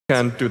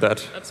can't do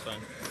that. That's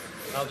fine.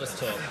 I'll just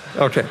talk.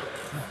 Okay.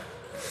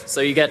 So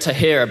you get to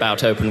hear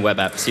about open web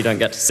apps. You don't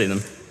get to see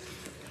them.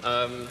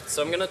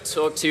 So I'm going to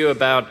talk to you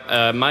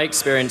about my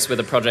experience with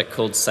a project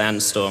called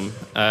Sandstorm.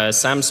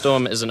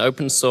 Sandstorm is an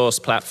open source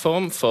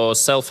platform for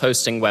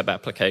self-hosting web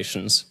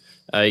applications.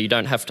 You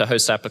don't have to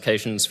host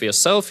applications for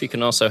yourself. You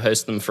can also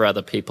host them for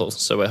other people.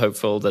 So we're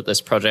hopeful that this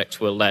project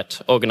will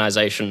let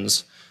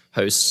organizations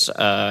host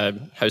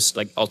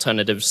like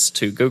alternatives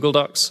to Google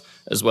Docs,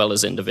 as well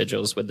as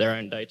individuals with their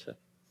own data.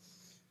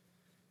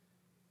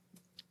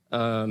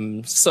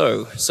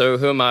 So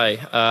who am I?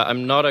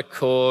 I'm not a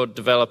core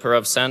developer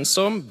of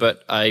Sandstorm,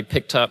 but I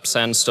picked up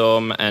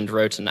Sandstorm and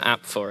wrote an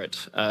app for it.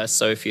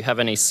 So if you have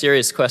any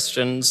serious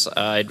questions,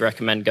 I'd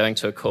recommend going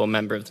to a core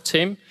member of the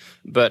team.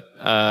 But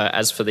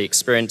as for the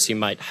experience you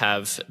might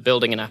have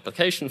building an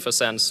application for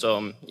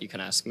Sandstorm, you can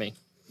ask me.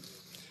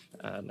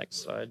 Next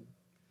slide.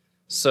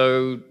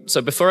 So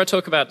before I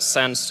talk about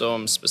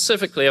Sandstorm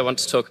specifically, I want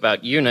to talk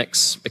about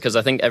Unix, because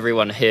I think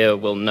everyone here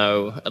will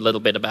know a little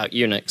bit about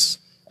Unix.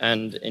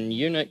 And in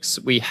Unix,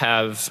 we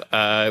have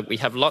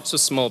lots of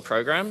small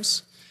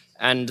programs,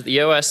 and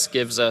the OS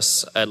gives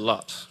us a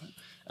lot.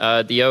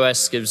 The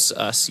OS gives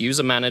us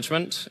user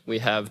management. We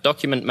have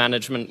document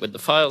management with the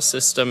file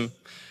system.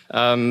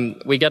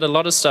 We get a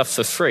lot of stuff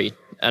for free.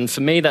 And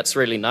for me, that's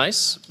really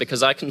nice,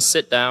 because I can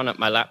sit down at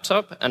my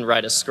laptop and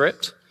write a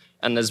script,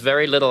 and there's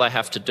very little I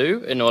have to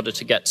do in order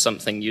to get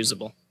something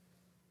usable.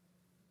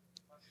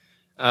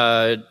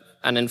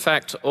 And in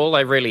fact, all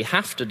I really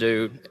have to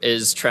do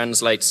is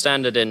translate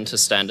standard in to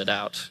standard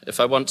out. If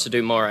I want to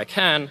do more, I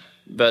can,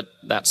 but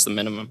that's the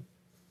minimum.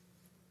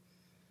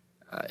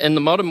 In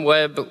the modern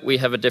web, we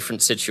have a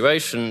different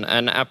situation,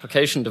 and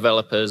application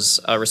developers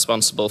are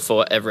responsible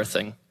for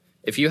everything.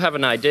 If you have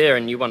an idea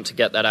and you want to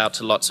get that out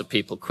to lots of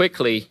people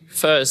quickly,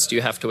 first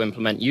you have to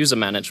implement user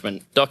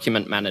management,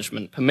 document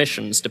management,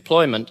 permissions,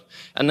 deployment,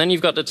 and then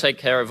you've got to take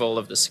care of all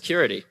of the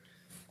security.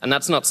 And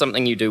that's not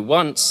something you do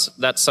once,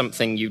 that's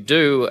something you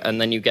do,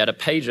 and then you get a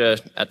pager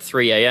at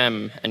 3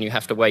 a.m. and you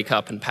have to wake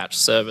up and patch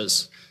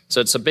servers. So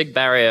it's a big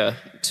barrier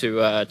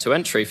to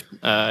entry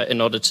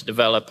in order to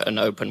develop an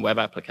open web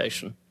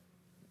application.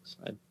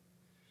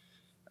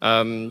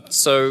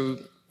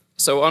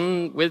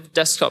 With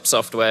desktop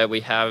software,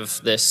 we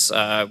have this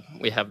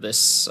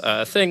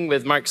thing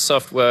with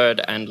Microsoft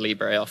Word and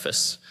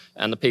LibreOffice.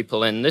 And the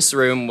people in this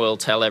room will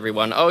tell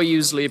everyone, oh,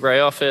 use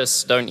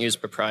LibreOffice, don't use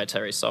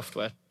proprietary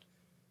software.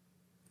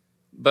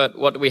 But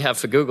what do we have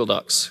for Google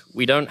Docs?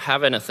 We don't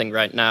have anything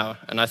right now,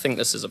 and I think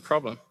this is a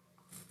problem.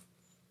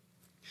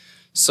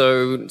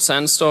 So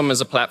Sandstorm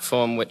is a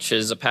platform which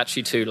is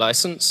Apache 2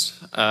 licensed.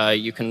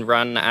 You can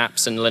run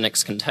apps in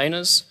Linux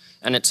containers,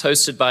 and it's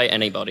hosted by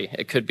anybody.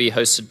 It could be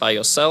hosted by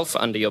yourself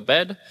under your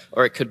bed,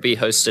 or it could be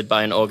hosted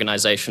by an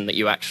organization that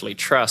you actually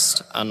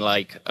trust,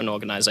 unlike an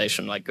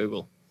organization like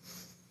Google.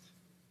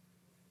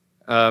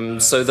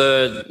 So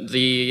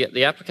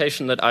the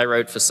application that I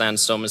wrote for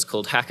Sandstorm is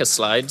called Hacker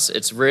Slides.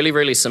 It's really,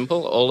 really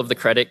simple. All of the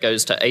credit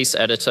goes to Ace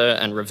Editor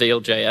and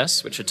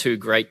Reveal.js, which are two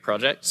great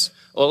projects.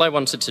 All I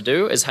wanted to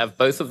do is have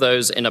both of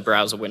those in a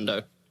browser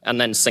window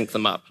and then sync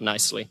them up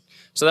nicely.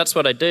 So that's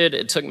what I did.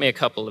 It took me a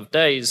couple of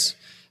days.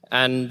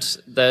 And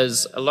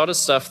there's a lot of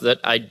stuff that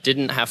I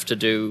didn't have to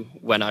do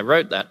when I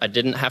wrote that. I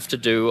didn't have to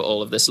do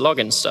all of this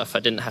login stuff. I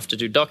didn't have to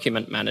do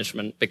document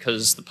management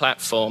because the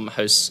platform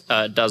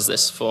does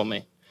this for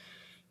me.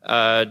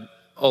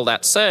 All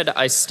that said,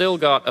 I still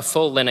got a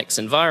full Linux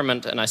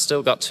environment, and I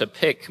still got to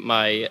pick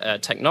my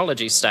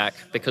technology stack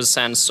because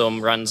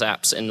Sandstorm runs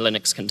apps in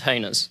Linux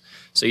containers.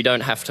 So you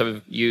don't have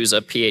to use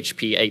a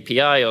PHP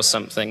API or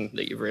something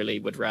that you really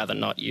would rather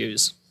not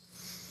use.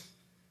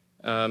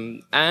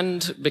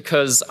 And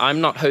because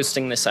I'm not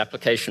hosting this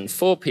application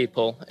for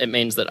people, it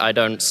means that I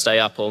don't stay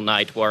up all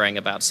night worrying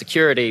about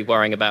security,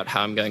 worrying about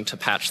how I'm going to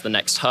patch the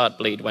next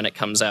Heartbleed when it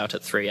comes out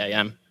at 3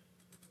 a.m.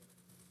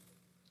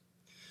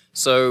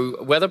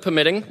 So weather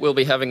permitting, we'll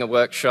be having a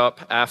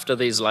workshop after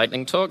these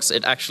lightning talks.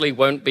 It actually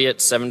won't be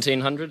at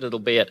 1700, it'll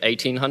be at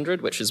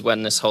 1800, which is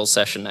when this whole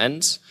session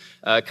ends.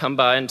 Come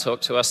by and talk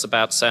to us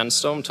about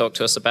Sandstorm, talk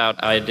to us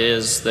about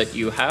ideas that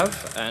you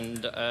have,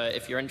 and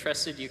if you're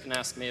interested, you can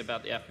ask me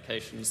about the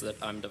applications that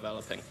I'm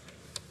developing.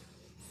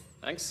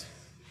 Thanks.